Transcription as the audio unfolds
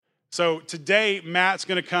So today, Matt's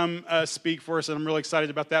going to come speak for us, and I'm really excited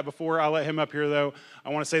about that. Before I let him up here, though, I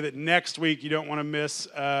want to say that next week you don't want to miss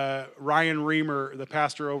Ryan Reamer, the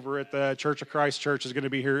pastor over at the Church of Christ Church, is going to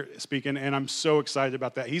be here speaking, and I'm so excited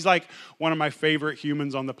about that. He's like one of my favorite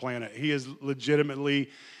humans on the planet. He is legitimately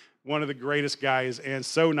one of the greatest guys, and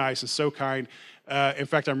so nice and so kind. In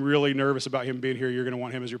fact, I'm really nervous about him being here. You're going to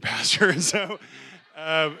want him as your pastor, and so...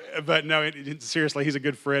 but no, seriously, he's a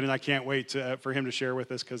good friend, and I can't wait for him to share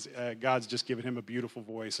with us because God's just given him a beautiful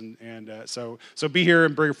voice. And so be here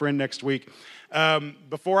and bring a friend next week.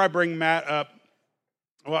 Before I bring Matt up,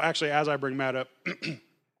 well, actually, as I bring Matt up,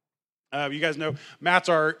 you guys know Matt's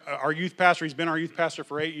our youth pastor. He's been our youth pastor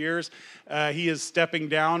for 8 years. He is stepping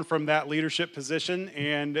down from that leadership position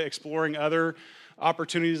and exploring other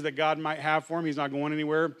opportunities that God might have for him. He's not going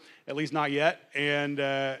anywhere, at least not yet. And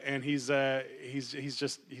he's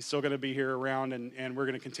still going to be here around, and we're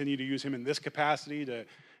going to continue to use him in this capacity to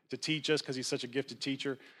teach us because he's such a gifted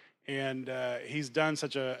teacher. And he's done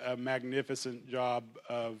such a magnificent job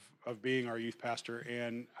of being our youth pastor.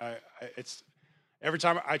 And it's every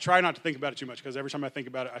time I try not to think about it too much because every time I think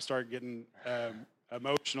about it, I start getting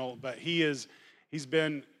emotional. But he's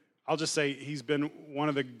been. I'll just say he's been one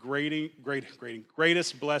of the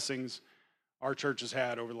greatest blessings our church has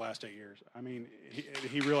had over the last 8 years. I mean,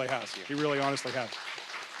 he really has. He really honestly has.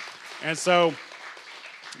 And so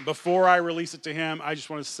before I release it to him, I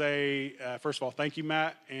just want to say, first of all, thank you,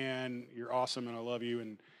 Matt, and you're awesome, and I love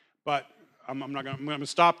you. But I'm going to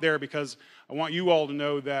stop there because I want you all to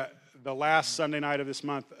know that the last Sunday night of this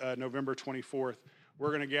month, November 24th, we're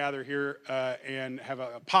going to gather here and have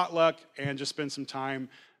a potluck and just spend some time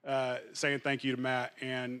saying thank you to Matt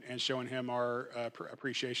and showing him our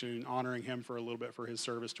appreciation and honoring him for a little bit for his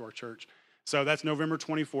service to our church. So that's November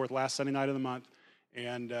 24th, last Sunday night of the month,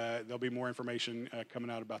 and there'll be more information coming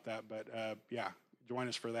out about that. But yeah, join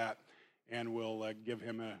us for that, and we'll give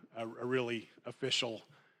him a really official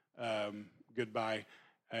goodbye,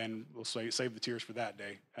 and we'll save the tears for that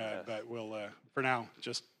day. Yes. But we'll, for now,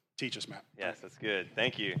 just teach us, Matt. Yes, that's good.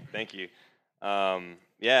 Thank you.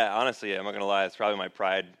 Yeah, honestly, I'm not going to lie. It's probably my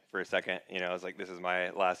pride for a second. You know, I was like, this is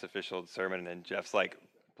my last official sermon, and Jeff's like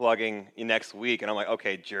plugging next week. And I'm like,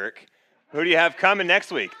 okay, jerk. Who do you have coming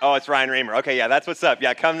next week? Oh, it's Ryan Reamer. Okay, yeah, that's what's up.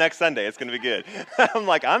 Yeah, come next Sunday. It's going to be good. I'm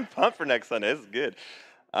like, I'm pumped for next Sunday. This is good.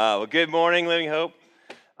 Well, good morning, Living Hope.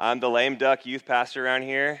 I'm the lame duck youth pastor around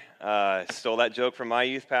here. Stole that joke from my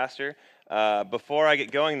youth pastor. Before I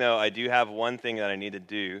get going, though, I do have one thing that I need to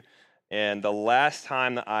do. And the last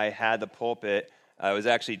time that I had the pulpit, it was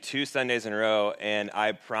actually 2 Sundays in a row, and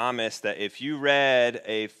I promised that if you read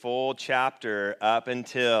a full chapter up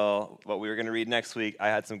until what we were going to read next week, I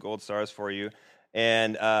had some gold stars for you.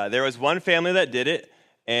 And there was one family that did it,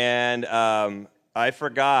 and I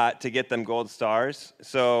forgot to get them gold stars.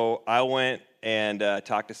 So I went and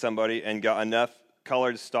talked to somebody and got enough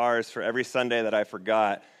colored stars for every Sunday that I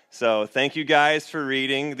forgot. So thank you guys for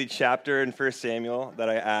reading the chapter in 1 Samuel that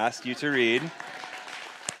I asked you to read.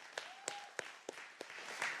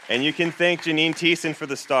 And you can thank Janine Thiessen for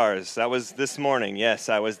the stars. That was this morning. Yes,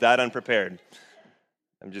 I was that unprepared.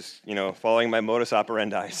 I'm just, following my modus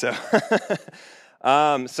operandi. So,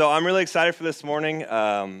 so I'm really excited for this morning.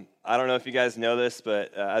 I don't know if you guys know this,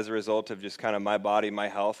 but as a result of just kind of my body, my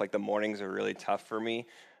health, like the mornings are really tough for me.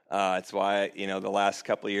 It's why, the last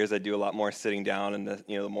couple of years I do a lot more sitting down and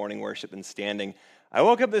the morning worship and standing. I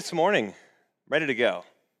woke up this morning ready to go.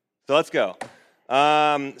 So let's go.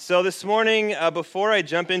 So this morning, before I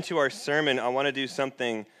jump into our sermon, I want to do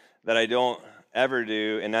something that I don't ever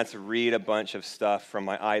do, and that's read a bunch of stuff from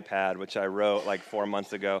my iPad, which I wrote like 4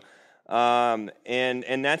 months ago.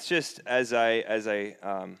 And that's just as I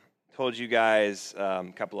told you guys a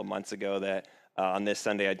couple of months ago that on this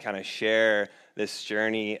Sunday I'd kind of share this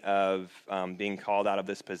journey of being called out of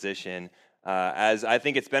this position. As I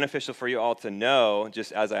think it's beneficial for you all to know,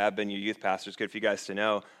 just as I have been your youth pastor, it's good for you guys to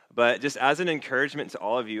know. But just as an encouragement to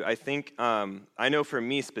all of you, I think, I know for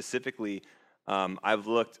me specifically, I've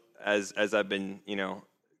looked as I've been,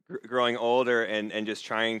 growing older and just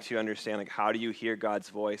trying to understand, like, how do you hear God's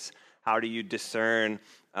voice? How do you discern,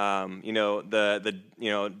 the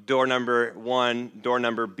door number 1, door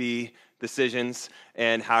number B decisions?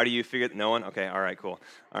 And how do you figure, no one? Okay, all right, cool.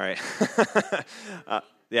 All right.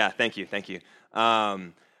 Yeah, thank you.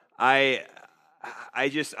 I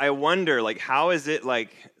wonder, like, how is it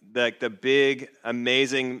like the big,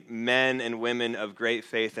 amazing men and women of great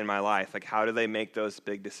faith in my life, like, how do they make those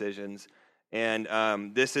big decisions? And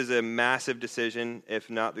this is a massive decision, if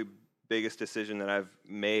not the biggest decision that I've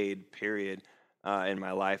made, period, in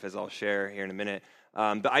my life, as I'll share here in a minute.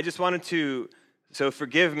 But I just wanted to So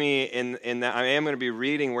forgive me in that I am going to be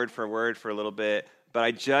reading word for word for a little bit, but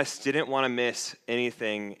I just didn't want to miss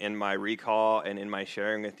anything in my recall and in my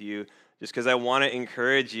sharing with you, just because I want to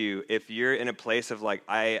encourage you. If you're in a place of like,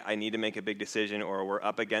 I need to make a big decision, or we're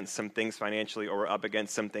up against some things financially, or we're up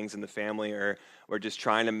against some things in the family, or we're just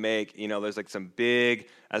trying to make, there's like some big,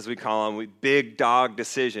 as we call them, big dog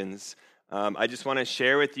decisions. I just want to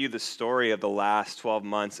share with you the story of the last 12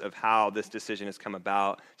 months of how this decision has come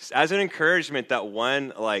about, just as an encouragement that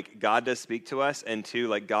one, like God does speak to us, and two,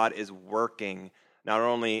 like God is working not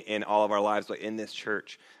only in all of our lives, but in this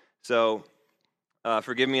church. So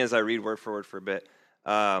forgive me as I read word for word for a bit.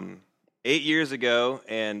 8 years ago,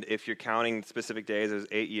 and if you're counting specific days, it was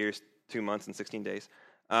 8 years, 2 months, and 16 days.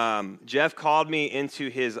 Jeff called me into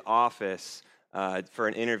his office for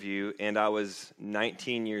an interview, and I was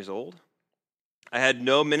 19 years old. I had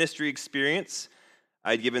no ministry experience.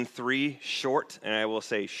 I'd given 3 short, and I will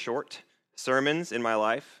say short, sermons in my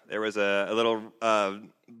life. There was a little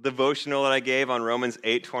devotional that I gave on Romans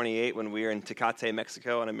 8:28 when we were in Tecate,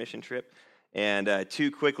 Mexico on a mission trip, and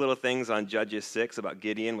 2 quick little things on Judges 6 about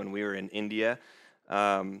Gideon when we were in India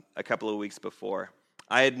a couple of weeks before.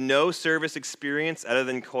 I had no service experience other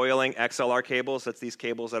than coiling XLR cables. That's these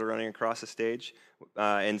cables that are running across the stage,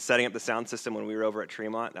 and setting up the sound system when we were over at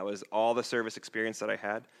Tremont. That was all the service experience that I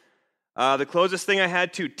had. The closest thing I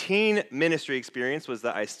had to teen ministry experience was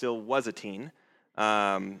that I still was a teen.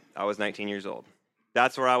 I was 19 years old.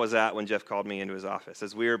 That's where I was at when Jeff called me into his office.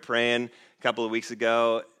 As we were praying a couple of weeks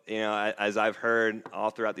ago, as I've heard all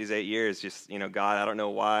throughout these 8 years, just, God, I don't know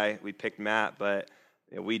why we picked Matt, but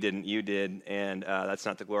we didn't, you did, and that's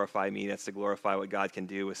not to glorify me, that's to glorify what God can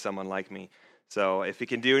do with someone like me. So if he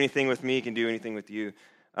can do anything with me, he can do anything with you.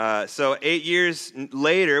 So 8 years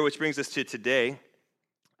later, which brings us to today,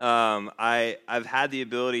 I've had the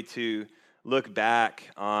ability to look back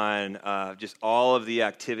on just all of the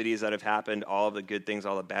activities that have happened, all of the good things,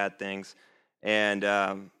 all the bad things, and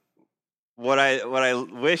what I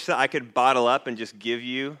wish that I could bottle up and just give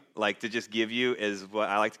you, is what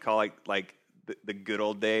I like to call like the good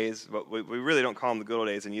old days. But we really don't call them the good old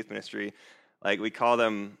days in youth ministry. Like we call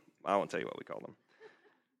them, I won't tell you what we call them.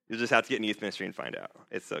 You'll just have to get in youth ministry and find out.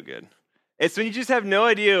 It's so good. It's when you just have no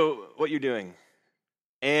idea what you're doing.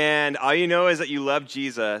 And all you know is that you love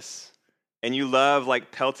Jesus, and you love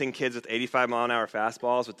like pelting kids with 85-mile-an-hour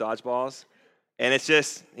fastballs with dodgeballs. And it's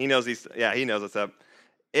just, he knows what's up.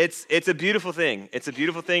 It's a beautiful thing. It's a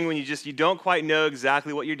beautiful thing when you don't quite know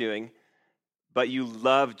exactly what you're doing, but you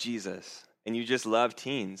love Jesus, and you just love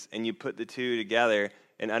teens, and you put the two together,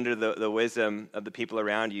 and under the wisdom of the people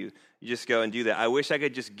around you, you just go and do that. I wish I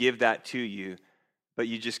could just give that to you, but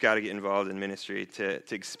you just got to get involved in ministry to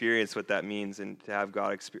experience what that means and to have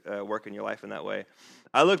God work in your life in that way.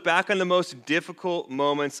 I look back on the most difficult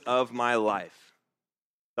moments of my life,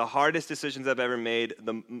 the hardest decisions I've ever made,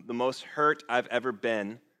 the most hurt I've ever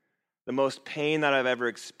been, the most pain that I've ever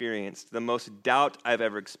experienced, the most doubt I've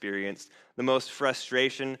ever experienced, the most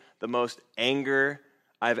frustration, the most anger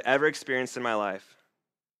I've ever experienced in my life.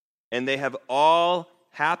 And they have all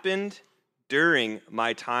happened during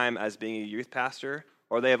my time as being a youth pastor,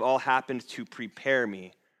 or they have all happened to prepare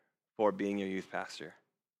me for being a youth pastor.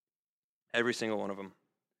 Every single one of them.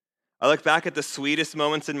 I look back at the sweetest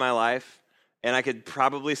moments in my life, and I could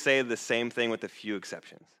probably say the same thing with a few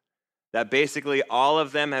exceptions. That basically all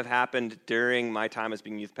of them have happened during my time as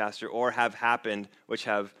being youth pastor, or have happened, which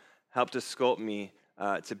have helped to sculpt me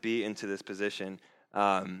to be into this position.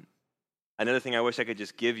 Another thing I wish I could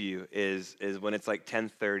just give you is when it's like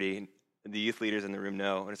 10:30, the youth leaders in the room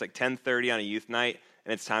know, when it's like 10:30 on a youth night,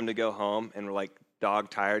 and it's time to go home, and we're like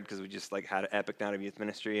dog tired because we just like had an epic night of youth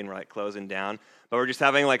ministry, and we're like closing down, but we're just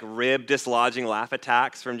having like rib dislodging laugh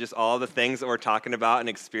attacks from just all the things that we're talking about and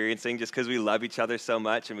experiencing, just because we love each other so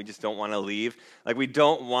much and we just don't want to leave. Like we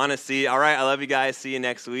don't want to see, all right, I love you guys, see you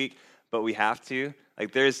next week, but we have to.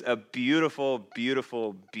 Like there's a beautiful,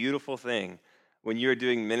 beautiful, beautiful thing when you're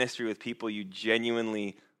doing ministry with people you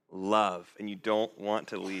genuinely love and you don't want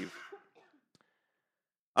to leave.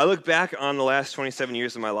 I look back on the last 27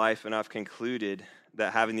 years of my life, and I've concluded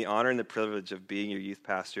that having the honor and the privilege of being your youth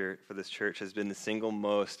pastor for this church has been the single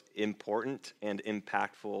most important and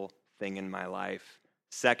impactful thing in my life,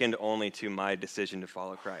 second only to my decision to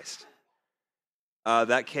follow Christ.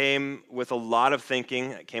 That came with a lot of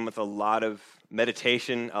thinking. It came with a lot of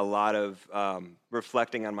meditation, a lot of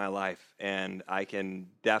reflecting on my life, and I can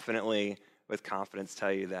definitely, with confidence,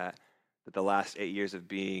 tell you that the last 8 years of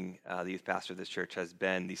being the youth pastor of this church has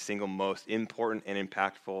been the single most important and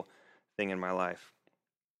impactful thing in my life.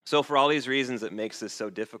 So for all these reasons, it makes this so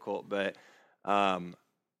difficult, but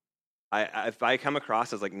if I come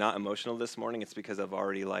across as like not emotional this morning, it's because I've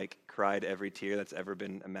already like cried every tear that's ever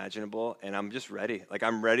been imaginable, and I'm just ready. Like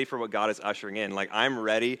I'm ready for what God is ushering in. Like I'm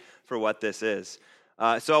ready for what this is.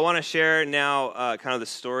 So I want to share now kind of the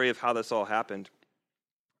story of how this all happened.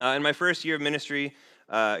 In my first year of ministry,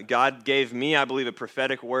 God gave me, I believe, a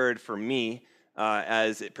prophetic word for me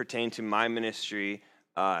as it pertained to my ministry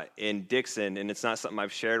in Dixon, and it's not something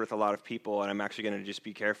I've shared with a lot of people, and I'm actually going to just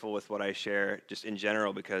be careful with what I share just in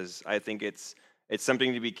general, because I think it's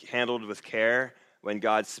something to be handled with care when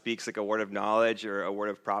God speaks like a word of knowledge or a word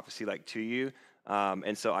of prophecy like to you,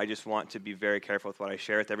 and so I just want to be very careful with what I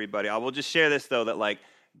share with everybody. I will just share this, though, that like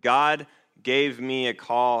God gave me a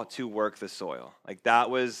call to work the soil. Like that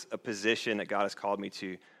was a position that God has called me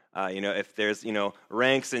to. If there's,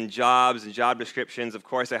 ranks and jobs and job descriptions, of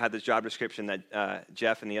course I had this job description that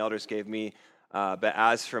Jeff and the elders gave me. But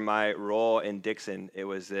as for my role in Dixon, it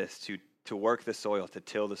was this, to work the soil, to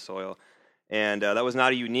till the soil. And that was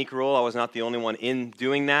not a unique role. I was not the only one in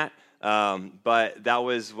doing that. But that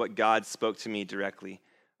was what God spoke to me directly.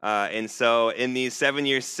 And so in these 7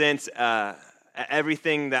 years since,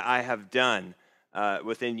 everything that I have done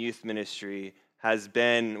within youth ministry has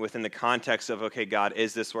been within the context of, okay, God,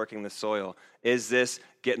 is this working the soil? Is this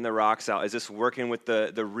getting the rocks out? Is this working with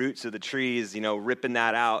the roots of the trees, ripping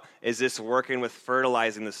that out? Is this working with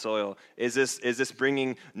fertilizing the soil? Is this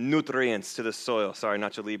bringing nutrients to the soil? Sorry,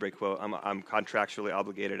 Nacho Libre quote. I'm contractually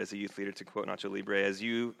obligated as a youth leader to quote Nacho Libre, as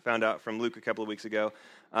you found out from Luke a couple of weeks ago.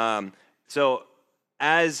 So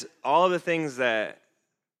as all of the things that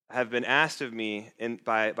have been asked of me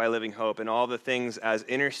by Living Hope, and all the things as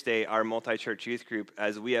Interstate, our multi-church youth group,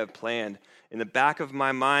 as we have planned, in the back of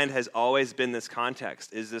my mind has always been this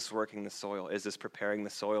context. Is this working the soil? Is this preparing the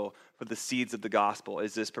soil for the seeds of the gospel?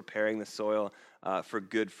 Is this preparing the soil for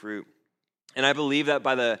good fruit? And I believe that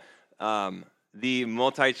by the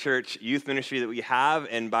multi-church youth ministry that we have,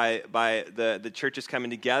 and by the churches coming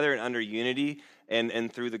together and under unity,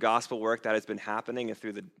 and through the gospel work that has been happening, and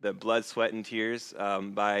through the blood, sweat, and tears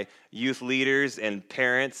by youth leaders and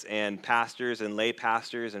parents and pastors and lay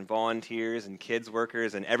pastors and volunteers and kids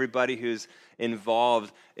workers and everybody who's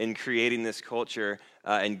involved in creating this culture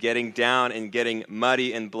and getting down and getting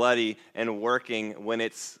muddy and bloody and working when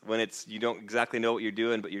it's you don't exactly know what you're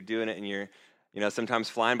doing, but you're doing it, and you're sometimes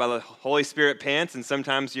flying by the Holy Spirit pants, and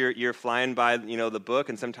sometimes you're flying by, the book,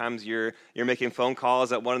 and sometimes you're making phone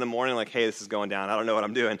calls at 1 a.m, like, hey, this is going down. I don't know what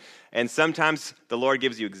I'm doing. And sometimes the Lord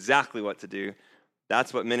gives you exactly what to do.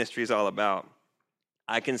 That's what ministry is all about.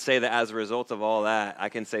 I can say that as a result of all that, I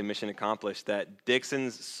can say mission accomplished, that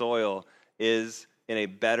Dixon's soil is in a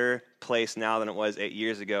better place now than it was 8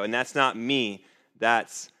 years ago. And that's not me.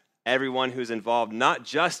 That's everyone who's involved, not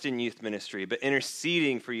just in youth ministry, but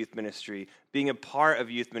interceding for youth ministry, being a part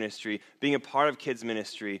of youth ministry, being a part of kids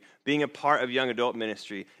ministry, being a part of young adult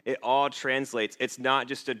ministry. It all translates. It's not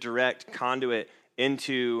just a direct conduit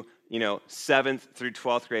into 7th through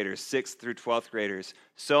 12th graders, 6th through 12th graders.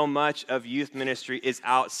 So much of youth ministry is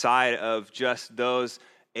outside of just those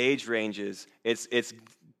age ranges. It's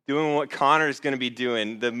doing what Connor's going to be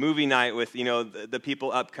doing, the movie night with the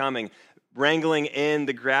people upcoming, wrangling in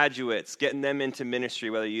the graduates, getting them into ministry,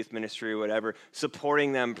 whether youth ministry or whatever,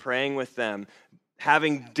 supporting them, praying with them,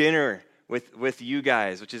 having dinner with you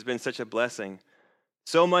guys, which has been such a blessing.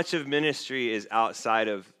 So much of ministry is outside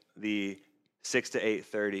of the 6 to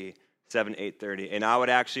 8:30, 7 to 8:30. And I would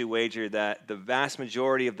actually wager that the vast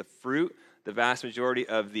majority of the fruit, the vast majority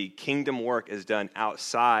of the kingdom work is done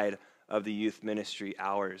outside of the youth ministry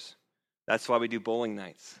hours. That's why we do bowling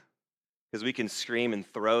nights. Because we can scream and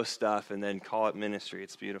throw stuff and then call it ministry.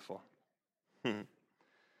 It's beautiful.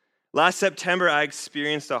 Last September, I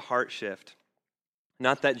experienced a heart shift.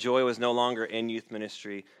 Not that joy was no longer in youth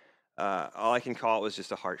ministry. All I can call it was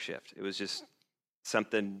just a heart shift. It was just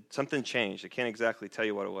something changed. I can't exactly tell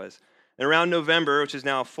you what it was. And around November, which is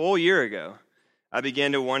now a full year ago, I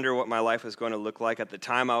began to wonder what my life was going to look like. At the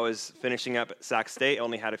time, I was finishing up at Sac State. I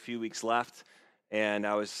only had a few weeks left. And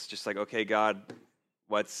I was just like, okay, God,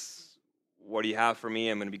 what do you have for me?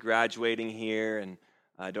 I'm going to be graduating here, and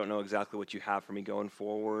I don't know exactly what you have for me going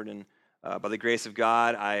forward. And by the grace of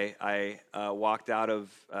God, I walked out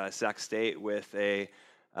of Sac State with a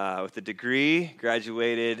degree,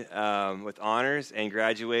 graduated with honors, and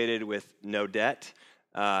graduated with no debt.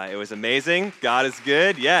 It was amazing. God is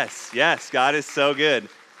good. Yes, God is so good.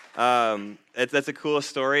 That's a cool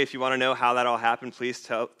story. If you want to know how that all happened, please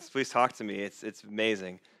talk to me. It's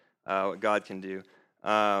amazing what God can do.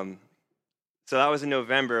 So that was in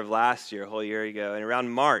November of last year, a whole year ago. And around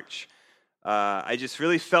March, I just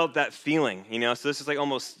really felt that feeling, So this is like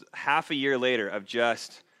almost half a year later of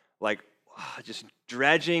just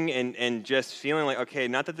dredging and just feeling like, okay,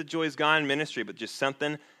 not that the joy's gone in ministry, but just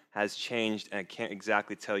something has changed, and I can't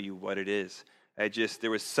exactly tell you what it is. There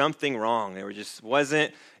was something wrong. There just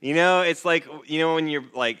wasn't, it's like, when you're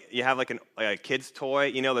like, you have like a kid's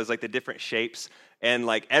toy, there's like the different shapes, and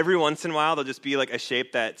like every once in a while, there'll just be like a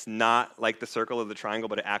shape that's not like the circle or the triangle,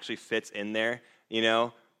 but it actually fits in there,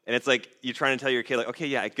 and it's like, you're trying to tell your kid, like, okay,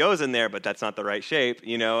 yeah, it goes in there, but that's not the right shape,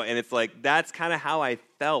 and it's like, that's kind of how I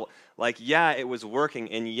felt. Like, yeah, it was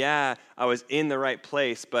working, and yeah, I was in the right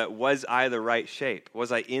place, but was I the right shape?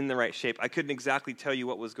 Was I in the right shape? I couldn't exactly tell you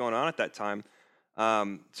what was going on at that time.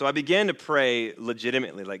 So I began to pray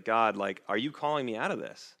legitimately, like, God, like, are you calling me out of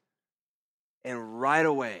this? And right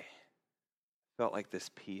away, felt like this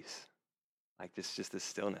peace, like this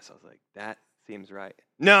stillness. I was like, that seems right.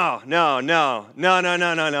 No,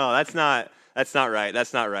 that's not right.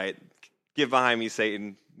 That's not right. Get behind me,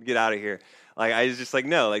 Satan. Get out of here. Like, I was just like,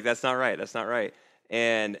 no, like, that's not right. That's not right.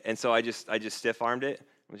 And so I just stiff-armed it.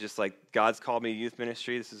 I was just like, God's called me to youth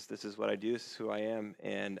ministry. This is what I do. This is who I am.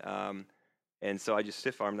 And so I just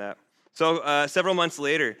stiff-armed that. So several months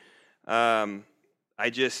later, I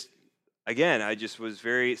just was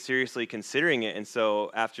very seriously considering it. And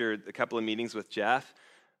so after a couple of meetings with Jeff,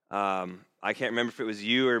 I can't remember if it was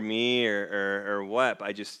you or me or what, but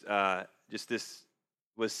I just this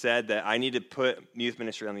was said that I need to put youth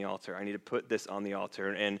ministry on the altar. I need to put this on the altar.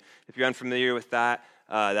 And if you're unfamiliar with that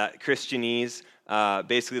Christianese,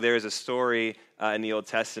 basically there is a story in the Old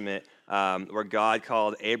Testament where God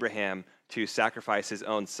called Abraham to sacrifice his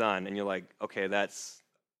own son. And you're like, okay,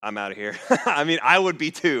 I'm out of here. I mean, I would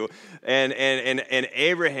be too. And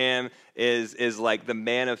Abraham is like the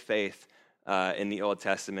man of faith in the Old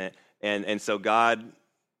Testament. And so God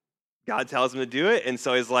tells him to do it. And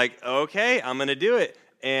so he's like, okay, I'm going to do it.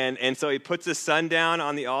 And so he puts his son down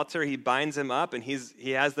on the altar. He binds him up, and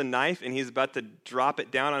he has the knife, and he's about to drop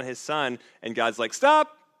it down on his son. And God's like,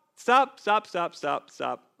 stop.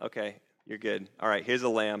 Okay, you're good. All right, here's a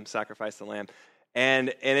lamb. Sacrifice the lamb.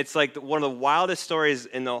 And it's like one of the wildest stories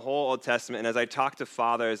in the whole Old Testament. And as I talk to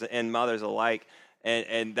fathers and mothers alike,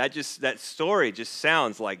 and that story just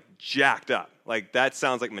sounds like jacked up. Like, that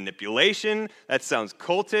sounds like manipulation. That sounds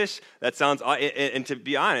cultish. That sounds, and to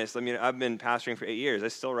be honest, I mean, I've been pastoring for 8 years. I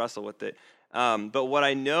still wrestle with it. But what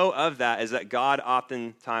I know of that is that God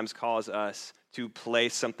oftentimes calls us to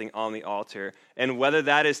place something on the altar. And whether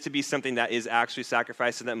that is to be something that is actually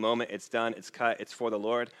sacrificed in that moment, it's done, it's cut, it's for the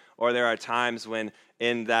Lord, or there are times when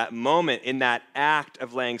in that moment, in that act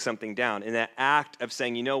of laying something down, in that act of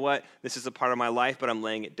saying, you know what, this is a part of my life, but I'm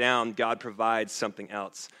laying it down, God provides something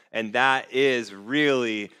else. And that is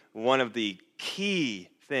really one of the key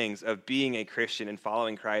things of being a Christian and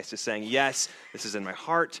following Christ, is saying, yes, this is in my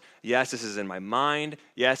heart, yes, this is in my mind,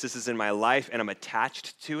 yes, this is in my life, and I'm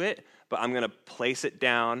attached to it, but I'm going to place it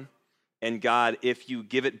down, and God, if you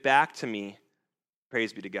give it back to me,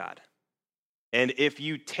 praise be to God. And if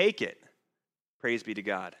you take it, praise be to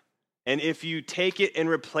God. And if you take it and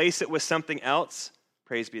replace it with something else,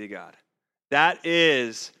 praise be to God. That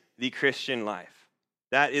is the Christian life.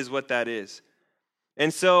 That is what that is.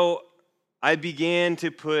 And so I began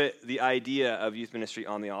to put the idea of youth ministry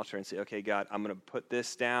on the altar and say, okay, God, I'm going to put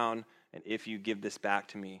this down, and if you give this back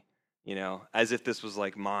to me, as if this was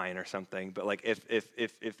like mine or something. But like,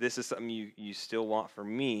 if this is something you still want for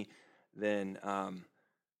me, then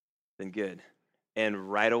good.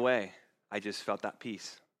 And right away, I just felt that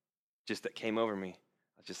peace, just that came over me.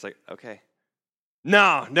 I was just like, okay.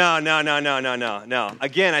 No.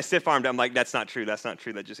 Again, I stiff-armed. I'm like, that's not true.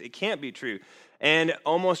 It can't be true. And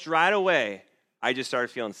almost right away, I just started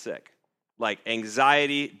feeling sick. Like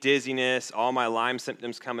anxiety, dizziness, all my Lyme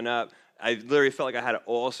symptoms coming up. I literally felt like I had an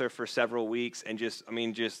ulcer for several weeks, and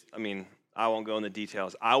I won't go into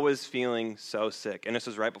details. I was feeling so sick, and this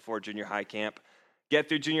was right before junior high camp. Get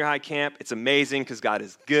through junior high camp, it's amazing because God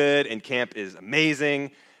is good, and camp is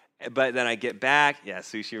amazing. But then I get back,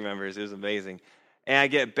 Sushi remembers, it was amazing. And I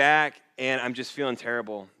get back, and I'm just feeling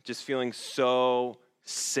terrible, just feeling so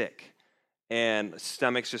sick. And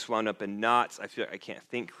stomach's just wound up in knots. I feel like I can't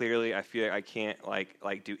think clearly. I feel like I can't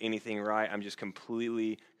like do anything right. I'm just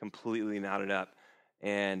completely knotted up.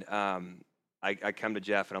 And I come to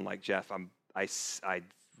Jeff, and I'm like, Jeff, I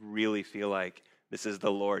really feel like this is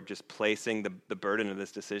the Lord just placing the burden of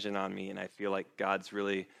this decision on me, and I feel like God's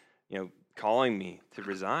really, calling me to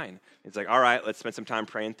resign. It's like, all right, let's spend some time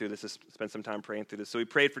praying through this. So we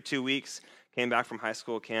prayed for 2 weeks, came back from high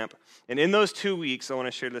school camp, and in those 2 weeks, I want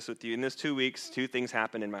to share this with you. In those 2 weeks, two things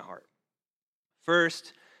happened in my heart.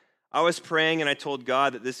 First, I was praying, and I told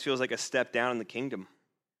God that this feels like a step down in the kingdom,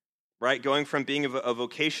 right? Going from being a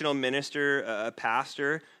vocational minister, a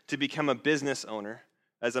pastor, to become a business owner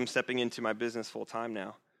as I'm stepping into my business full time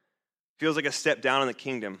now. Feels like a step down in the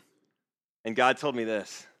kingdom. And God told me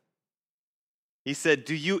this. He said,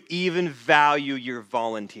 do you even value your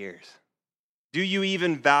volunteers? Do you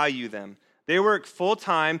even value them? They work full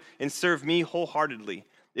time and serve me wholeheartedly.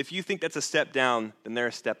 If you think that's a step down, then they're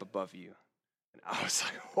a step above you. And I was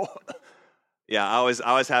like, oh. Yeah, I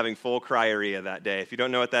was having full cryeria that day. If you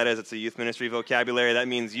don't know what that is, it's a youth ministry vocabulary. That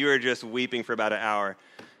means you are just weeping for about an hour.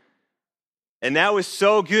 And that was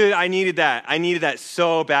so good. I needed that. I needed that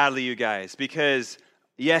so badly, you guys, because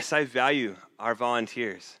yes, I value our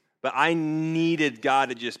volunteers, but I needed God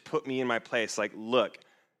to just put me in my place. Like, look,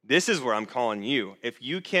 this is where I'm calling you. If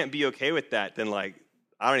you can't be okay with that, then like,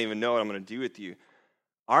 I don't even know what I'm going to do with you.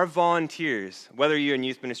 Our volunteers, whether you're in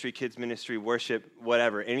youth ministry, kids ministry, worship,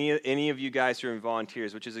 whatever, any of you guys who are in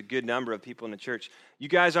volunteers, which is a good number of people in the church, you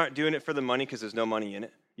guys aren't doing it for the money because there's no money in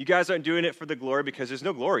it. You guys aren't doing it for the glory because there's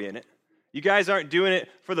no glory in it. You guys aren't doing it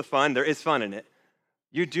for the fun. There is fun in it.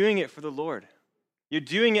 You're doing it for the Lord. You're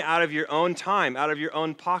doing it out of your own time, out of your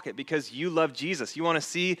own pocket, because you love Jesus. You want to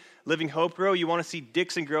see Living Hope grow. You want to see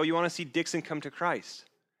Dixon grow. You want to see Dixon come to Christ.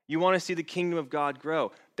 You want to see the kingdom of God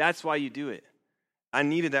grow. That's why you do it. I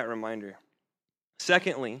needed that reminder.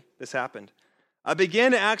 Secondly, this happened. I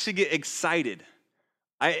began to actually get excited.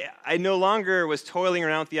 I no longer was toiling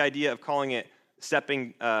around with the idea of calling it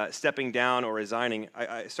stepping down or resigning.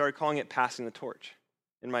 I started calling it passing the torch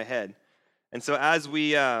in my head. And so as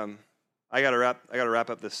we, I got to wrap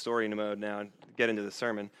up this story mode now and get into the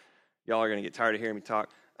sermon. Y'all are going to get tired of hearing me talk.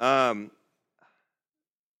 That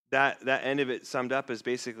end of it summed up as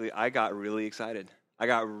basically I got really excited.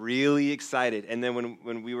 And then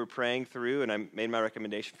when we were praying through, and I made my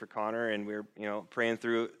recommendation for Connor, and we were praying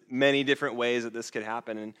through many different ways that this could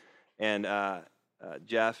happen, and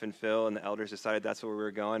Jeff and Phil and the elders decided that's where we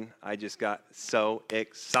were going. I just got so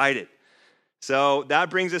excited. So that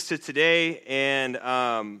brings us to today, and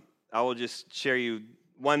I will just share you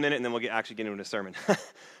 1 minute, and then we'll actually get into a sermon.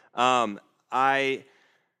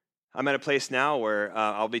 I'm at a place now where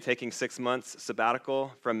I'll be taking 6 months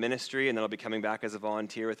sabbatical from ministry, and then I'll be coming back as a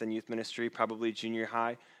volunteer within youth ministry, probably junior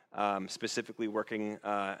high, specifically working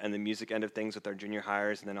in the music end of things with our junior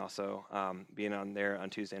hires, and then also being on there on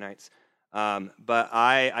Tuesday nights. But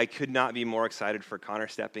I could not be more excited for Connor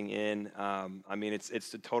stepping in. I mean,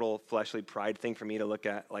 it's a total fleshly pride thing for me to look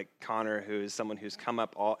at, like Connor, who is someone who's come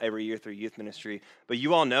up every year through youth ministry. But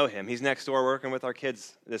you all know him. He's next door working with our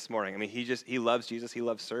kids this morning. I mean, he loves Jesus. He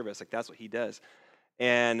loves service. Like that's what he does.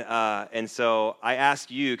 And so I ask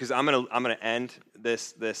you, because I'm gonna end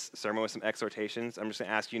this sermon with some exhortations. I'm just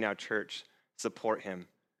gonna ask you now, church, support him.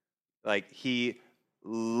 Like he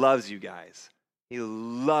loves you guys. He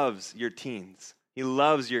loves your teens. He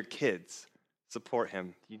loves your kids. Support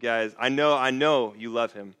him. You guys, I know you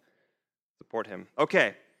love him. Support him.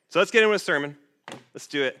 Okay, so let's get into a sermon. Let's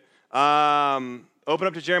do it. Open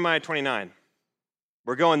up to Jeremiah 29.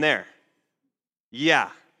 We're going there. Yeah.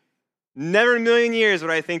 Never in a million years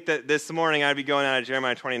would I think that this morning I'd be going out of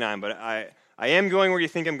Jeremiah 29, but I am going where you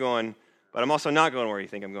think I'm going, but I'm also not going where you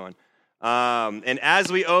think I'm going. And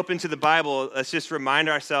as we open to the Bible, let's just remind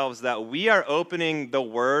ourselves that we are opening the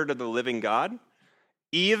Word of the living God.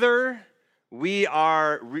 Either we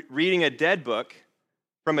are reading a dead book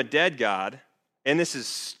from a dead God, and this is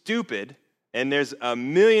stupid, and there's a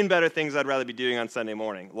million better things I'd rather be doing on Sunday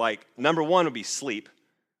morning. Like, number one would be sleep.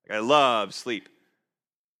 Like, I love sleep.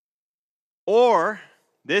 Or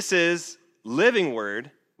this is living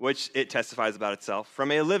Word, which it testifies about itself,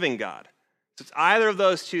 from a living God. So it's either of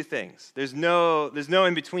those two things. There's no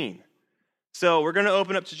in between. So we're going to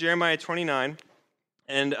open up to Jeremiah 29.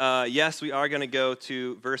 And yes, we are going to go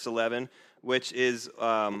to verse 11, which is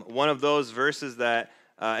one of those verses that,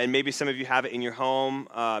 and maybe some of you have it in your home.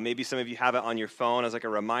 Maybe some of you have it on your phone as like a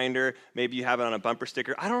reminder. Maybe you have it on a bumper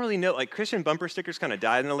sticker. I don't really know. Like Christian bumper stickers kind of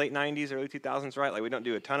died in the late 90s, early 2000s, right? Like we don't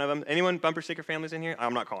do a ton of them. Anyone bumper sticker families in here?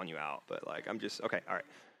 I'm not calling you out, but like I'm just, okay, all right.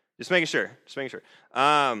 Just making sure.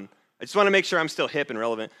 I just want to make sure I'm still hip and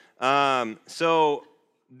relevant. So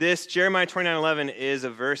this Jeremiah 29:11 is a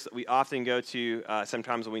verse that we often go to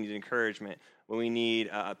sometimes when we need encouragement, when we need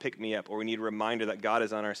a pick-me-up, or we need a reminder that God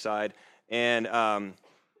is on our side. And the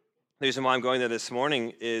reason why I'm going there this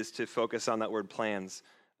morning is to focus on that word plans,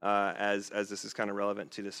 as this is kind of relevant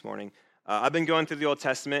to this morning. I've been going through the Old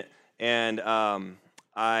Testament, and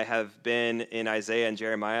I have been in Isaiah and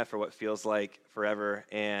Jeremiah for what feels like forever,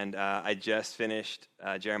 and I just finished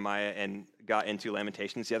Jeremiah and got into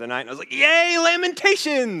Lamentations the other night, and I was like, yay,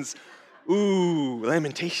 Lamentations! Ooh,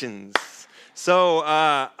 Lamentations. So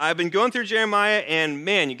I've been going through Jeremiah, and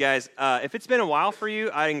man, you guys, if it's been a while for you,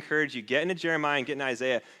 I encourage you, get into Jeremiah and get into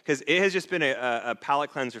Isaiah, because it has just been a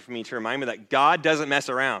palate cleanser for me to remind me that God doesn't mess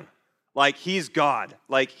around. Like, he's God.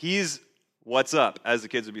 Like, he's what's up, as the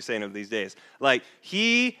kids would be saying of these days. Like,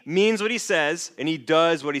 he means what he says, and he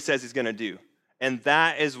does what he says he's going to do. And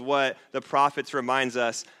that is what the prophets reminds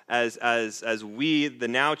us as we, the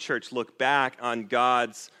Now Church, look back on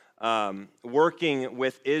God's working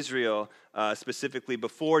with Israel, specifically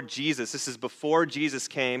before Jesus. This is before Jesus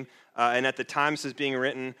came, and at the time this is being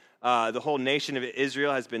written, the whole nation of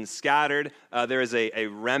Israel has been scattered. There is a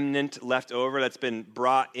remnant left over that's been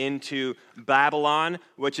brought into Babylon,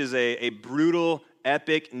 which is a brutal,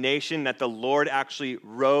 epic nation that the Lord actually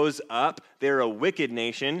rose up. They're a wicked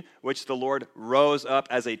nation, which the Lord rose up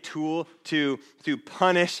as a tool to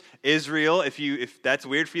punish Israel. If that's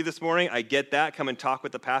weird for you this morning, I get that. Come and talk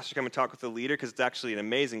with the pastor, come and talk with the leader, because it's actually an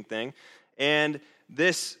amazing thing. And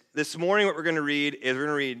this morning, what we're going to read is we're going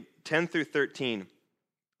to read 10 through 13.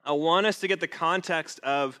 I want us to get the context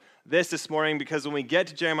of this morning, because when we get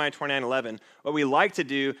to Jeremiah 29:11, what we like to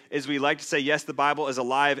do is we like to say, yes, the Bible is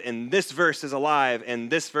alive, and this verse is alive,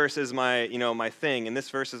 and this verse is my thing, and this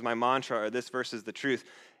verse is my mantra, or this verse is the truth.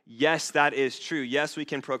 Yes, that is true. Yes, we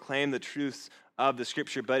can proclaim the truths of the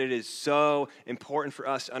Scripture, but it is so important for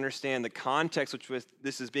us to understand the context which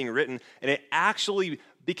this is being written, and it actually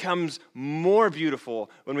becomes more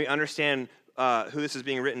beautiful when we understand who this is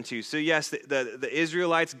being written to. So yes, the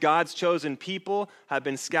Israelites, God's chosen people, have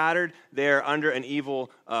been scattered. They're under an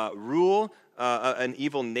evil rule, an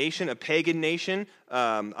evil nation, a pagan nation.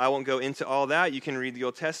 I won't go into all that. You can read the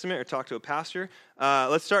Old Testament or talk to a pastor.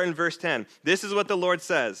 Let's start in verse 10. This is what the Lord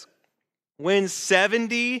says. When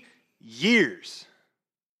 70 years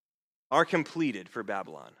are completed for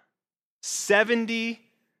Babylon, 70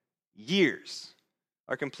 years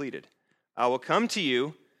are completed, I will come to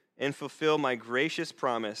you and fulfill my gracious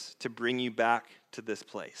promise to bring you back to this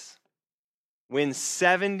place. When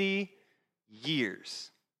 70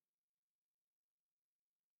 years.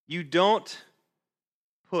 You don't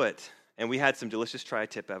put, and we had some delicious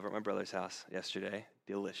tri-tip over at my brother's house yesterday.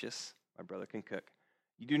 Delicious. My brother can cook.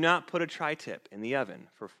 You do not put a tri-tip in the oven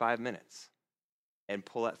for 5 minutes and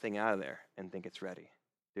pull that thing out of there and think it's ready,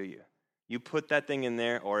 do you? You put that thing in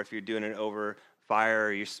there, or if you're doing it over fire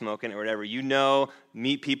or you're smoking it or whatever,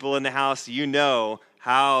 meet people in the house,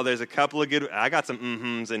 how there's a couple of good, I got some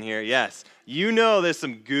mm-hms in here, yes. There's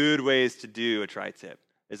some good ways to do a tri-tip.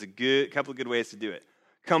 There's a couple of good ways to do it.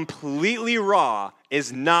 Completely raw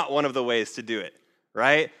is not one of the ways to do it,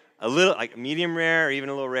 right? A little, like medium rare or even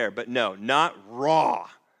a little rare, but no, not raw.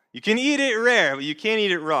 You can eat it rare, but you can't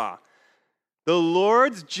eat it raw. The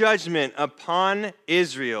Lord's judgment upon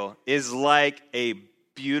Israel is like a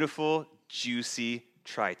beautiful, juicy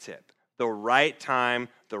tri-tip. The right time,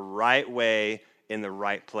 the right way, in the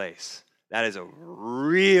right place. That is a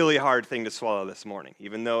really hard thing to swallow this morning,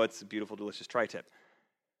 even though it's a beautiful, delicious tri-tip.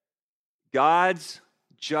 God's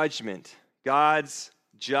judgment, God's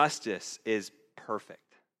justice is perfect.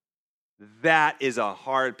 That is a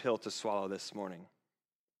hard pill to swallow this morning.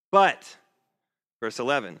 But, verse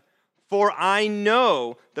 11, for I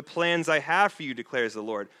know the plans I have for you, declares the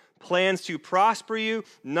Lord. Plans to prosper you,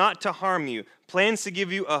 not to harm you. Plans to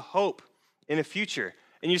give you a hope in a future.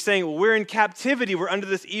 And you're saying, well, we're in captivity. We're under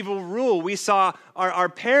this evil rule. We saw our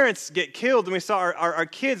parents get killed, and we saw our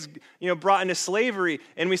kids brought into slavery,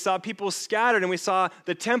 and we saw people scattered, and we saw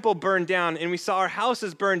the temple burned down, and we saw our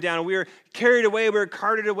houses burned down, and we were carried away. We were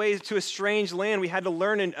carted away to a strange land. We had to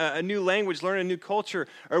learn a new language, learn a new culture,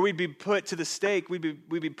 or we'd be put to the stake. We'd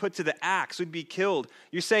be put to the axe. We'd be killed.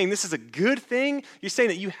 You're saying this is a good thing? You're saying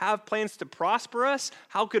that you have plans to prosper us?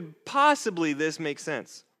 How could possibly this make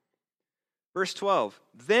sense? Verse 12,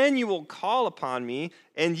 then you will call upon me,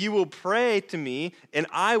 and you will pray to me, and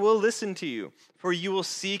I will listen to you. For you will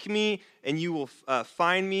seek me, and you will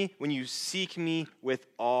find me when you seek me with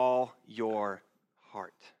all your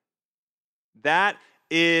heart. That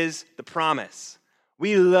is the promise.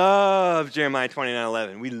 We love Jeremiah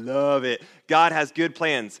 29:11. We love it. God has good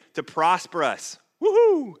plans to prosper us.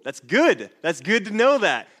 Woohoo! That's good. That's good to know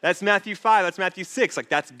that. That's Matthew 5. That's Matthew 6.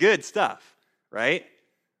 That's good stuff, right?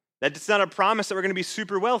 That's not a promise that we're going to be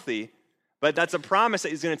super wealthy, but that's a promise that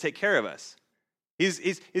he's going to take care of us.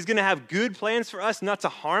 He's going to have good plans for us, not to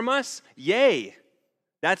harm us. Yay.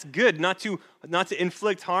 That's good, not to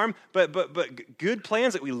inflict harm, but good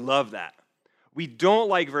plans. That we love that. We don't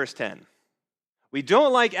like verse 10. We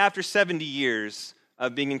don't like after 70 years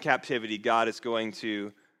of being in captivity, God is going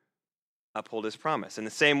to uphold his promise. In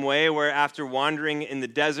the same way where after wandering in the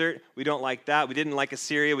desert, we don't like that. We didn't like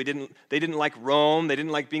Assyria. They didn't like Rome. They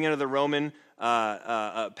didn't like being under the Roman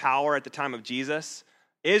power at the time of Jesus.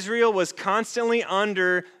 Israel was constantly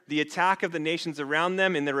under the attack of the nations around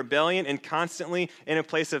them in their rebellion and constantly in a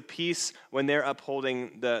place of peace when they're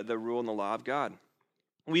upholding the rule and the law of God.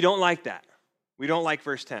 We don't like that. We don't like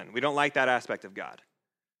verse 10. We don't like that aspect of God.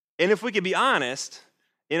 And if we could be honest,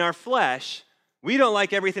 in our flesh, we don't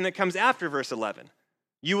like everything that comes after verse 11.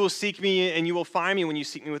 You will seek me and you will find me when you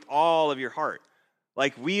seek me with all of your heart.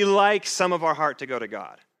 Like, we like some of our heart to go to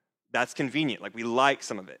God. That's convenient. Like, we like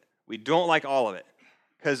some of it. We don't like all of it.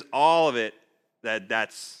 Because all of it,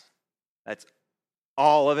 that's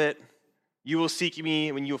all of it. You will seek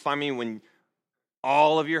me when you will find me when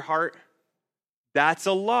all of your heart. That's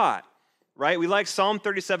a lot, right? We like Psalm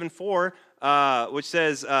 37:4, which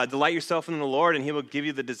says, delight yourself in the Lord and he will give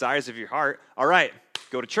you the desires of your heart. All right,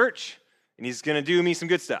 go to church and he's going to do me some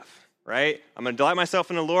good stuff, right? I'm going to delight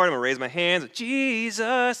myself in the Lord. I'm going to raise my hands,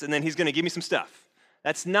 Jesus, and then he's going to give me some stuff.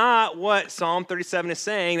 That's not what Psalm 37 is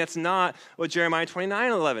saying. That's not what Jeremiah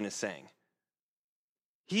 29:11 is saying.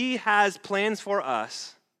 He has plans for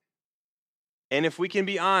us, and if we can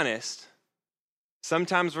be honest,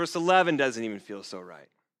 sometimes verse 11 doesn't even feel so right.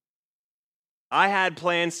 I had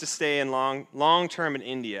plans to stay in long term in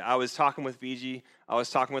India. I was talking with VG. I was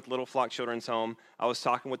talking with Little Flock Children's Home. I was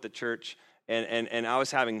talking with the church, and I was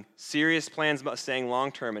having serious plans about staying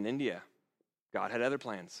long term in India. God had other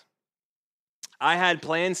plans. I had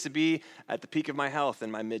plans to be at the peak of my health in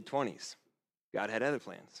my mid-20s. God had other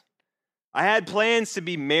plans. I had plans to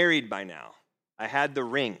be married by now. I had the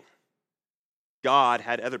ring. God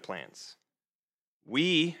had other plans.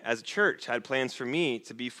 We, as a church, had plans for me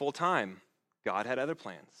to be full-time. God had other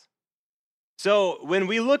plans. So when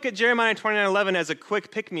we look at Jeremiah 29:11 as a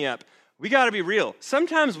quick pick-me-up, we got to be real.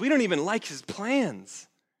 Sometimes we don't even like his plans.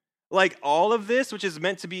 Like, all of this, which is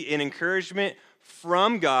meant to be an encouragement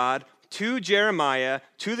from God to Jeremiah,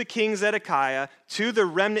 to the king Zedekiah, to the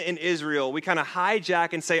remnant in Israel, we kind of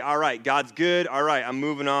hijack and say, all right, God's good, all right, I'm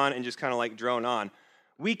moving on, and just kind of like drone on.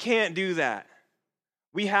 We can't do that.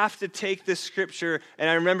 We have to take this scripture, and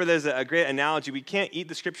I remember there's a great analogy. We can't eat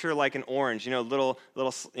the scripture like an orange, little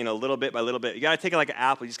bit by little bit. You got to take it like an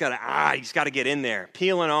apple. You just got to get in there,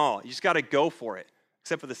 peel and all. You just got to go for it,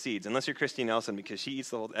 except for the seeds, unless you're Christy Nelson, because she eats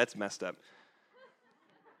the whole. That's messed up.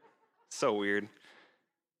 So weird.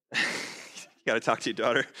 You got to talk to your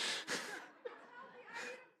daughter.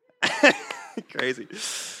 Crazy.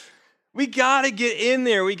 We got to get in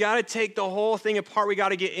there. We got to take the whole thing apart. We got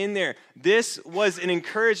to get in there. This was an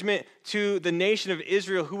encouragement to the nation of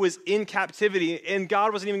Israel who was in captivity, and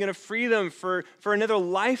God wasn't even going to free them for another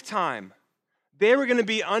lifetime. They were going to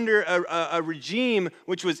be under a regime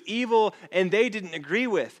which was evil and they didn't agree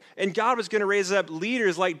with. And God was going to raise up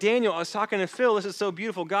leaders like Daniel. I was talking to Phil. This is so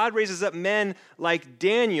beautiful. God raises up men like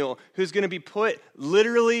Daniel who's going to be put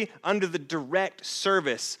literally under the direct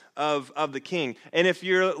service of the king. And if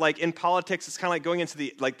you're like in politics, it's kind of like going into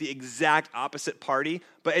the exact opposite party.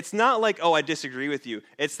 But it's not like, oh, I disagree with you.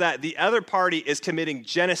 It's that the other party is committing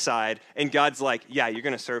genocide and God's like, yeah, you're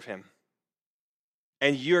going to serve him.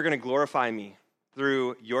 And you're going to glorify me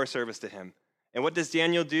through your service to him. And what does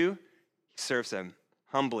Daniel do? He serves him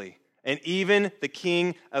humbly. And even the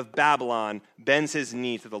king of Babylon bends his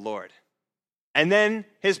knee to the Lord. And then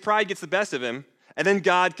his pride gets the best of him, and then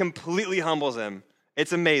God completely humbles him.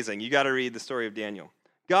 It's amazing. You got to read the story of Daniel.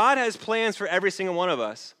 God has plans for every single one of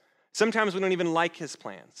us. Sometimes we don't even like his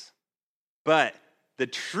plans. But the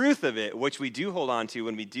truth of it, which we do hold on to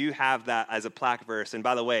when we do have that as a plaque verse. And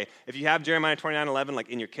by the way, if you have Jeremiah 29:11 like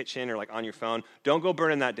in your kitchen or like on your phone, don't go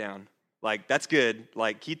burning that down. Like, that's good.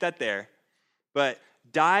 Like, keep that there. But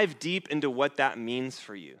dive deep into what that means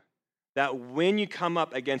for you. That when you come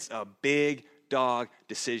up against a big dog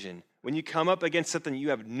decision, when you come up against something you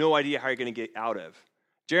have no idea how you're going to get out of,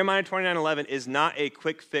 Jeremiah 29:11 is not a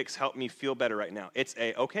quick fix, help me feel better right now. It's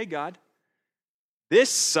okay, God, this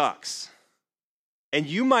sucks. And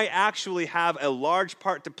you might actually have a large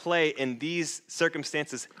part to play in these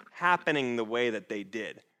circumstances happening the way that they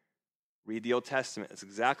did. Read the Old Testament. It's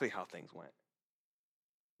exactly how things went.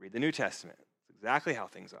 Read the New Testament. It's exactly how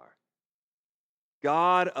things are.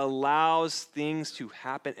 God allows things to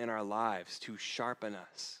happen in our lives to sharpen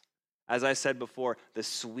us. As I said before, the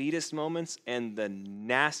sweetest moments and the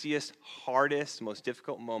nastiest, hardest, most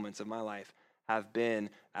difficult moments of my life have been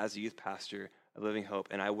as a youth pastor of Living Hope,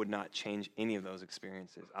 and I would not change any of those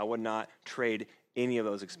experiences. I would not trade any of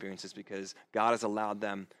those experiences because God has allowed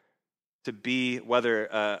them to be, whether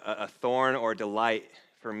a thorn or a delight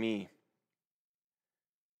for me.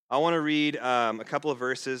 I want to read a couple of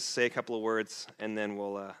verses, say a couple of words, and then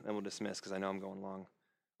we'll dismiss because I know I'm going long.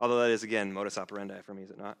 Although that is, again, modus operandi for me, is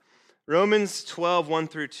it not? Romans 12, 1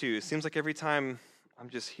 through 2. It seems like every time I'm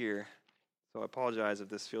just here. So I apologize if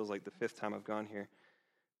this feels like the fifth time I've gone here.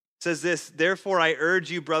 It says this, therefore I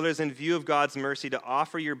urge you, brothers, in view of God's mercy, to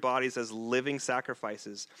offer your bodies as living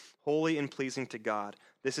sacrifices, holy and pleasing to God.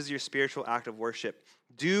 This is your spiritual act of worship.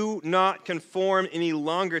 Do not conform any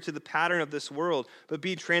longer to the pattern of this world, but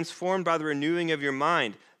be transformed by the renewing of your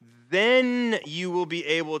mind. Then you will be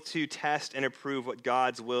able to test and approve what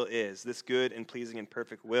God's will is, this good and pleasing and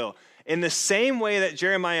perfect will. In the same way that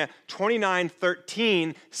Jeremiah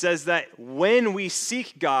 29:13 says that when we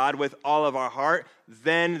seek God with all of our heart,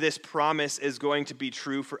 then this promise is going to be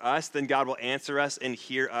true for us. Then God will answer us and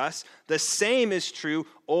hear us. The same is true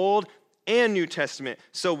Old and New Testament.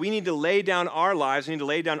 So we need to lay down our lives. We need to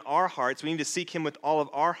lay down our hearts. We need to seek him with all of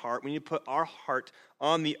our heart. We need to put our heart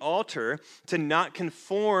on the altar to not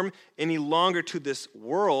conform any longer to this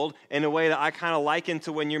world in a way that I kind of liken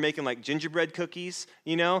to when you're making like gingerbread cookies,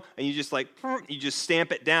 you know, and you just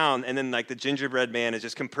stamp it down, and then like the gingerbread man is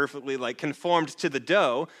just perfectly like conformed to the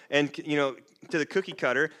dough and, you know, to the cookie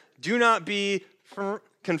cutter. Do not be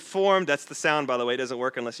conformed. That's the sound, by the way. It doesn't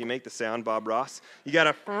work unless you make the sound, Bob Ross.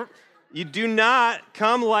 You do not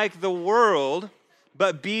come like the world,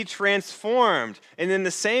 but be transformed. And in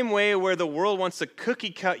the same way where the world wants to cookie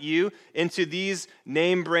cut you into these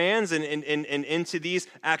name brands and into these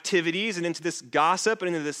activities and into this gossip and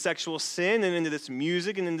into this sexual sin and into this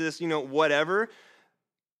music and into this, you know, whatever,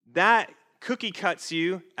 that cookie cuts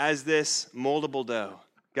you as this moldable dough.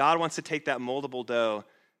 God wants to take that moldable dough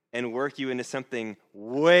and work you into something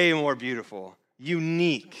way more beautiful,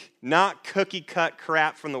 unique, not cookie cut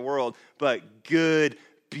crap from the world, but good,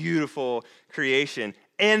 beautiful creation.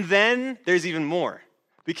 And then there's even more,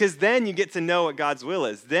 because then you get to know what God's will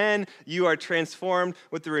is. Then you are transformed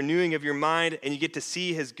with the renewing of your mind, and you get to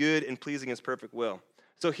see his good and pleasing, his perfect will.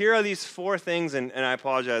 So here are these four things, and I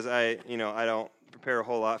apologize, I don't prepare a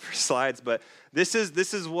whole lot for slides, but this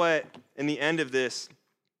is what, in the end of this,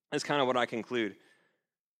 is kind of what I conclude.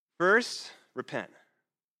 First, repent.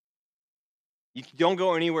 You don't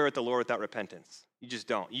go anywhere with the Lord without repentance. You just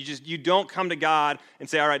don't. You don't come to God and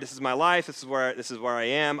say, all right, this is my life, this is where I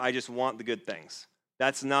am, I just want the good things.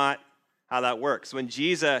 That's not how that works. When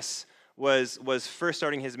Jesus was first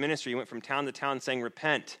starting his ministry, he went from town to town saying,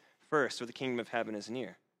 repent first, for the kingdom of heaven is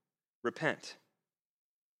near. Repent.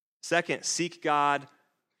 Second, seek God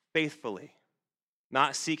faithfully.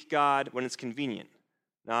 Not seek God when it's convenient.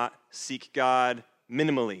 Not seek God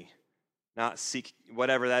minimally. Not seek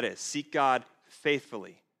whatever that is. Seek God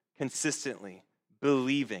faithfully, consistently,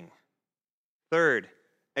 believing. Third,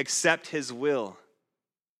 accept his will.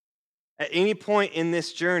 At any point in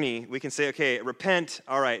this journey, we can say, okay, repent,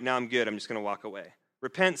 all right, now I'm good, I'm just going to walk away.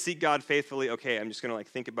 Repent, seek God faithfully, okay, I'm just going to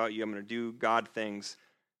think about you, I'm going to do God things.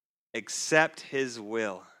 Accept his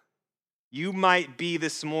will. You might be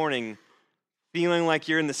this morning feeling like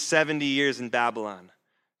you're in the 70 years in Babylon,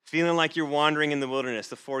 feeling like you're wandering in the wilderness,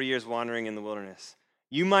 the 4 years wandering in the wilderness.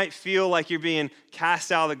 You might feel like you're being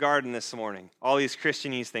cast out of the garden this morning. All these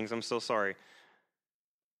Christianese things, I'm so sorry.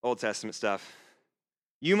 Old Testament stuff.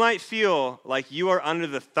 You might feel like you are under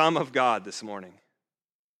the thumb of God this morning.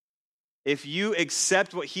 If you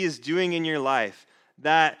accept what he is doing in your life,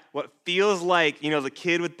 that what feels like, the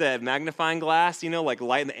kid with the magnifying glass, like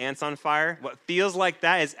lighting the ants on fire, what feels like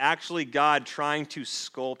that is actually God trying to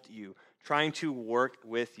sculpt you, trying to work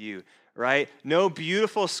with you, right? No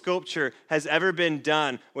beautiful sculpture has ever been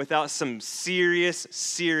done without some serious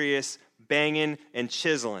banging and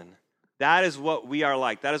chiseling. That is what we are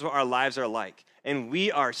like. That is what our lives are like. And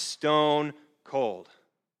we are stone cold.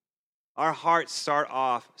 Our hearts start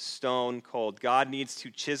off stone cold. God needs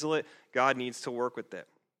to chisel it. God needs to work with it.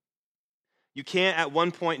 You can't at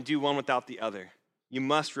one point do one without the other. You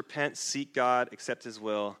must repent, seek God, accept his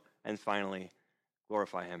will, and finally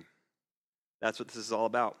glorify him. That's what this is all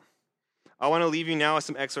about. I want to leave you now with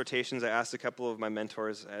some exhortations. I asked a couple of my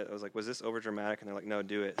mentors, I was like, was this over dramatic? And they're like, no,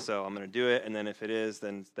 do it. So I'm going to do it, and then if it is,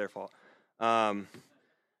 then it's their fault.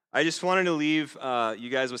 I just wanted to leave you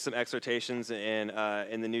guys with some exhortations. In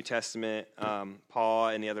the New Testament, Paul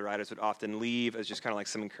and the other writers would often leave as just kind of like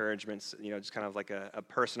some encouragements, just kind of like a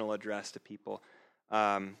personal address to people.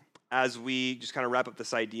 As we just kind of wrap up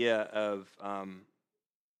this idea of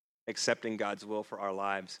accepting God's will for our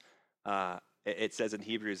lives, it says in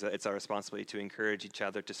Hebrews that it's our responsibility to encourage each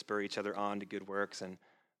other, to spur each other on to good works. And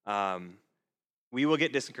we will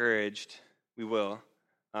get discouraged. We will.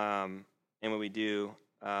 And when we do,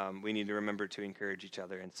 we need to remember to encourage each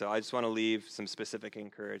other. And so I just want to leave some specific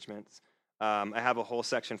encouragements I have a whole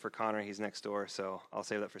section for Connor. He's next door, so I'll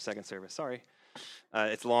save that for second service. Sorry.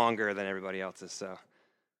 It's longer than everybody else's. So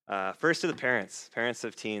first to the parents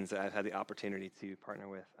of teens that I've had the opportunity to partner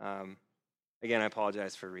with. Again, I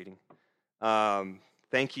apologize for reading.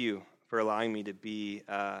 Thank you for allowing me to be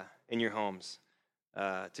in your homes,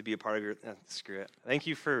 to be a part of your, screw it. Thank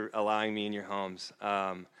you for allowing me in your homes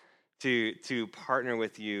to partner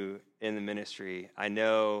with you in the ministry. I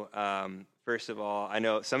know, first of all, I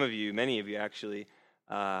know some of you, many of you actually,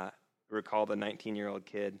 recall the 19-year-old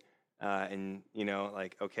kid, and,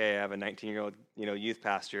 like, okay, I have a 19-year-old, youth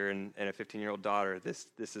pastor and a 15-year-old daughter.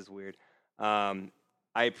 This is weird.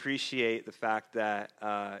 I appreciate the fact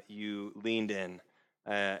that you leaned in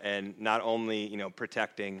and not only,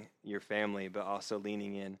 protecting your family, but also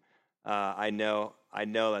leaning in. I know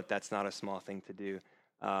that that's not a small thing to do.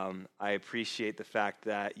 I appreciate the fact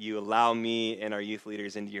that you allow me and our youth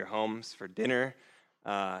leaders into your homes for dinner,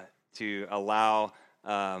 to allow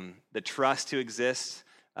the trust to exist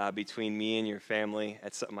between me and your family.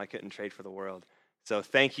 It's something I couldn't trade for the world. So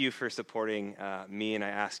thank you for supporting me, and I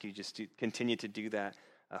ask you just to continue to do that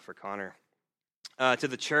for Connor. To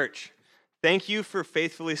the church, thank you for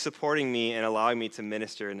faithfully supporting me and allowing me to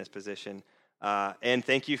minister in this position. And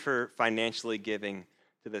thank you for financially giving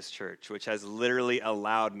to this church, which has literally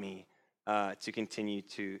allowed me to continue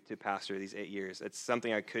to pastor these 8 years. It's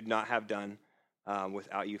something I could not have done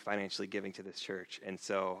without you financially giving to this church. And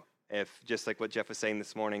so if, just like what Jeff was saying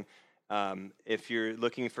this morning, if you're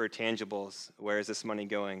looking for tangibles, where is this money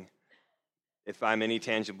going? If I'm any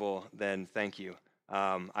tangible, then thank you.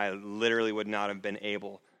 I literally would not have been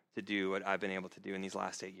able to do what I've been able to do in these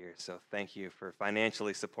last 8 years. So thank you for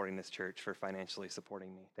financially supporting this church, for financially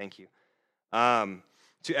supporting me. Thank you.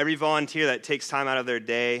 To every volunteer that takes time out of their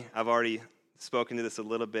day, I've already spoken to this a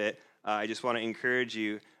little bit. I just want to encourage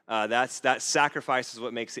you. That sacrifice is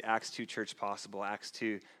what makes the Acts 2 church possible. Acts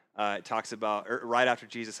 2 talks about right after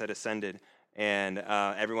Jesus had ascended, and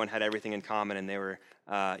everyone had everything in common, and they were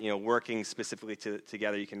working specifically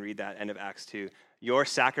together. You can read that end of Acts 2. Your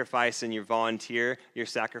sacrifice and your volunteer, your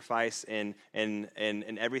sacrifice and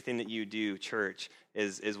everything that you do, church,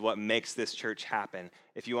 is what makes this church happen.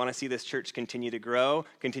 If you want to see this church continue to grow,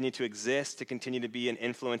 continue to exist, to continue to be an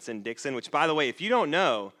influence in Dixon, which, by the way, if you don't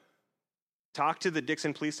know, talk to the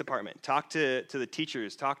Dixon Police Department, talk to the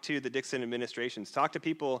teachers, talk to the Dixon administrations, talk to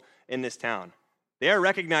people in this town. They are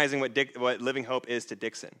recognizing what Living Hope is to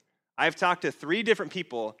Dixon. I've talked to 3 different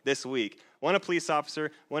people this week, one a police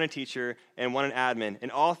officer, one a teacher, and one an admin,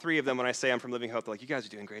 and all 3 of them, when I say I'm from Living Hope, they're like, you guys are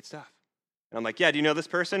doing great stuff. And I'm like, yeah, do you know this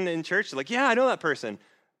person in church? They're like, yeah, I know that person.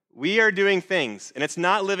 We are doing things, and it's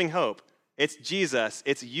not Living Hope. It's Jesus.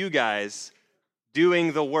 It's you guys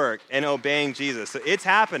doing the work and obeying Jesus. So it's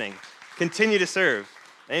happening. Continue to serve.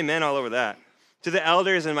 Amen all over that. To the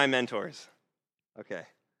elders and my mentors. Okay.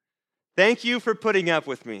 Thank you for putting up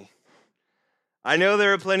with me. I know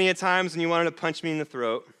there are plenty of times when you wanted to punch me in the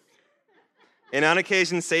throat, and on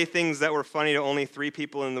occasion say things that were funny to only 3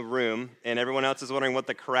 people in the room, and everyone else is wondering what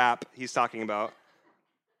the crap he's talking about.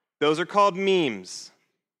 Those are called memes.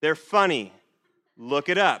 They're funny. Look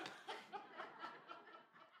it up.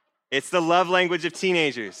 It's the love language of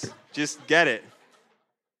teenagers. Just get it.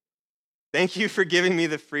 Thank you for giving me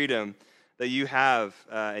the freedom that you have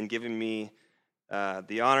and giving me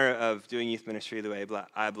the honor of doing youth ministry the way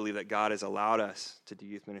I believe that God has allowed us to do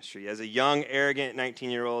youth ministry. As a young, arrogant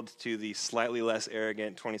 19-year-old to the slightly less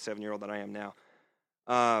arrogant 27-year-old that I am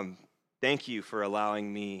now, thank you for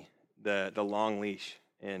allowing me the long leash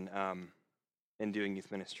in doing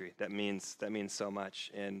youth ministry. That means so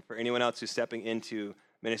much. And for anyone else who's stepping into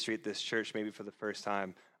ministry at this church, maybe for the first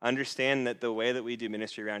time, understand that the way that we do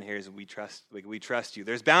ministry around here is we trust you.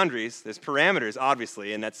 There's boundaries, there's parameters,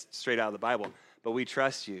 obviously, and that's straight out of the Bible. But we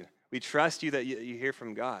trust you. We trust you that you hear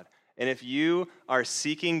from God. And if you are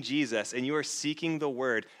seeking Jesus and you are seeking the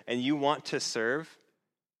word and you want to serve,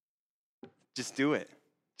 just do it.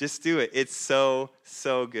 Just do it. It's so,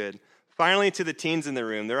 so good. Finally, to the teens in the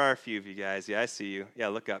room, there are a few of you guys. Yeah, I see you. Yeah,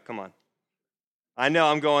 look up. Come on. I know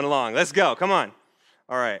I'm going along. Let's go. Come on.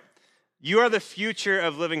 All right. You are the future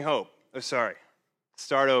of Living Hope. Oh, sorry.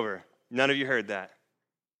 Start over. None of you heard that.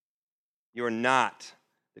 You are not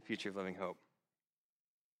the future of Living Hope.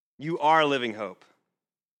 You are Living Hope.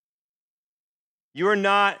 You are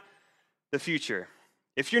not the future.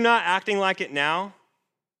 If you're not acting like it now,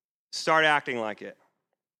 start acting like it.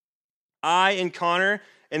 I and Connor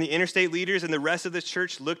and the interstate leaders and the rest of this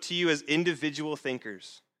church look to you as individual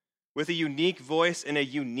thinkers with a unique voice and a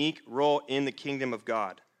unique role in the kingdom of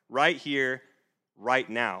God, right here, right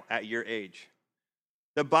now, at your age.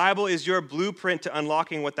 The Bible is your blueprint to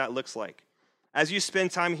unlocking what that looks like. As you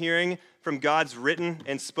spend time hearing from God's written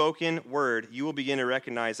and spoken word, you will begin to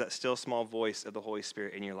recognize that still small voice of the Holy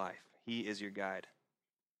Spirit in your life. He is your guide.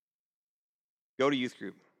 Go to youth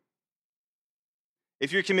group.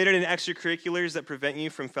 If you're committed in extracurriculars that prevent you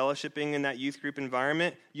from fellowshipping in that youth group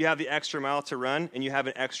environment, you have the extra mile to run and you have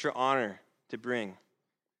an extra honor to bring.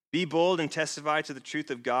 Be bold and testify to the truth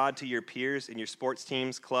of God to your peers in your sports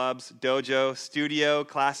teams, clubs, dojo, studio,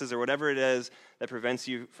 classes, or whatever it is that prevents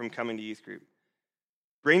you from coming to youth group.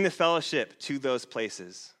 Bring the fellowship to those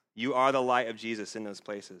places. You are the light of Jesus in those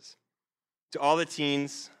places. To all the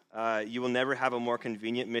teens, you will never have a more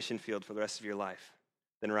convenient mission field for the rest of your life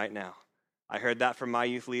than right now. I heard that from my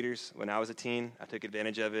youth leaders when I was a teen. I took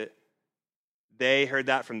advantage of it. They heard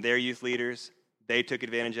that from their youth leaders. They took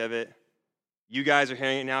advantage of it. You guys are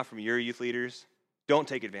hearing it now from your youth leaders. Don't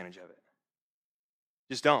take advantage of it.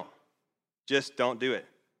 Just don't. Just don't do it.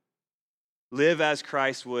 Live as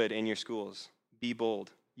Christ would in your schools. Be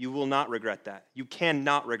bold. You will not regret that. You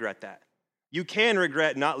cannot regret that. You can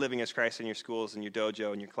regret not living as Christ in your schools and your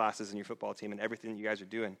dojo and your classes and your football team and everything you guys are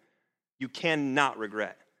doing. You cannot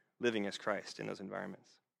regret living as Christ in those environments.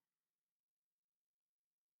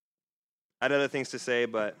 I had other things to say,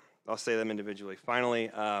 but I'll say them individually.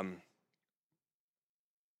 Finally,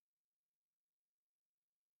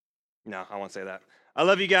 no, I won't say that. I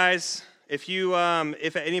love you guys. If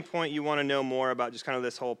at any point you want to know more about just kind of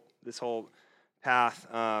this whole path,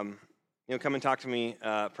 come and talk to me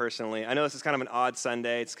personally. I know this is kind of an odd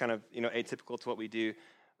Sunday. It's kind of atypical to what we do,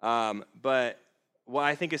 but what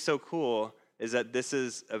I think is so cool is that this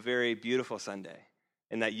is a very beautiful Sunday,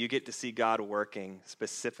 and that you get to see God working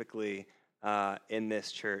specifically in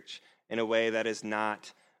this church in a way that is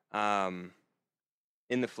not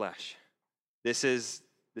in the flesh. This is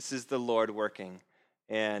the Lord working,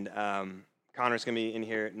 and Connor's going to be in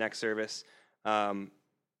here next service.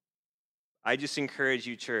 I just encourage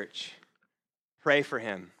you, church, pray for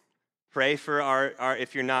him. Pray for our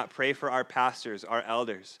if you're not, pray for our pastors, our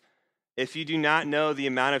elders. If you do not know the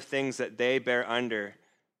amount of things that they bear under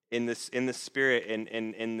in the spirit and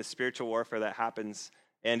in the spiritual warfare that happens,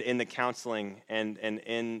 and in the counseling and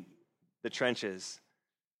in the trenches,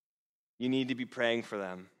 you need to be praying for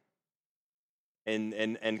them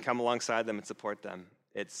and come alongside them and support them.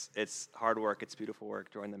 It's hard work. It's beautiful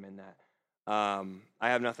work. Join them in that. I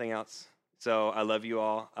have nothing else. So I love you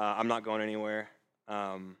all. I'm not going anywhere.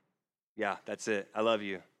 Yeah, that's it. I love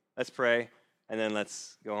you. Let's pray, and then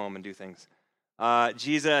let's go home and do things.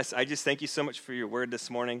 Jesus, I just thank you so much for your word this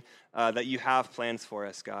morning, that you have plans for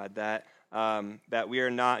us, God, that we are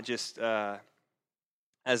not just,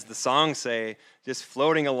 as the songs say, just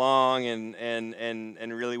floating along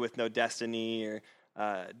and really with no destiny. Or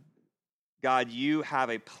God, you have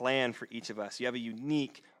a plan for each of us. You have a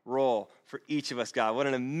unique role for each of us, God. What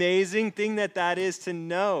an amazing thing that is to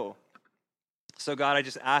know. So, God, I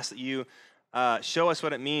just ask that you show us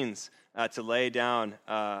what it means to lay down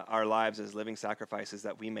our lives as living sacrifices,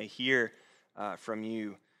 that we may hear from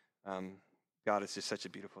you. God, it's just such a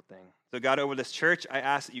beautiful thing. So, God, over this church, I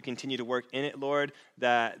ask that you continue to work in it, Lord,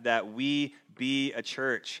 that we be a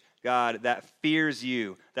church, God, that fears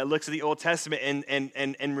you, that looks at the Old Testament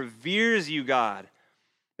and reveres you, God.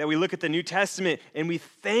 That we look at the New Testament and we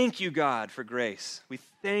thank you, God, for grace. We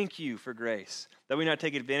thank you for grace. That we not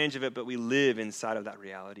take advantage of it, but we live inside of that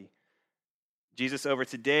reality. Jesus, over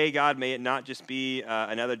today, God, may it not just be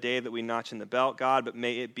another day that we notch in the belt, God, but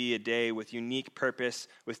may it be a day with unique purpose,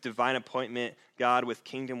 with divine appointment, God, with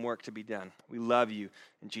kingdom work to be done. We love you.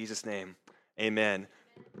 In Jesus' name, amen.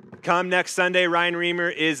 Come next Sunday. Ryan Reamer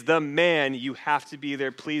is the man. You have to be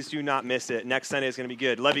there. Please do not miss it. Next Sunday is going to be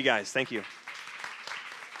good. Love you guys. Thank you.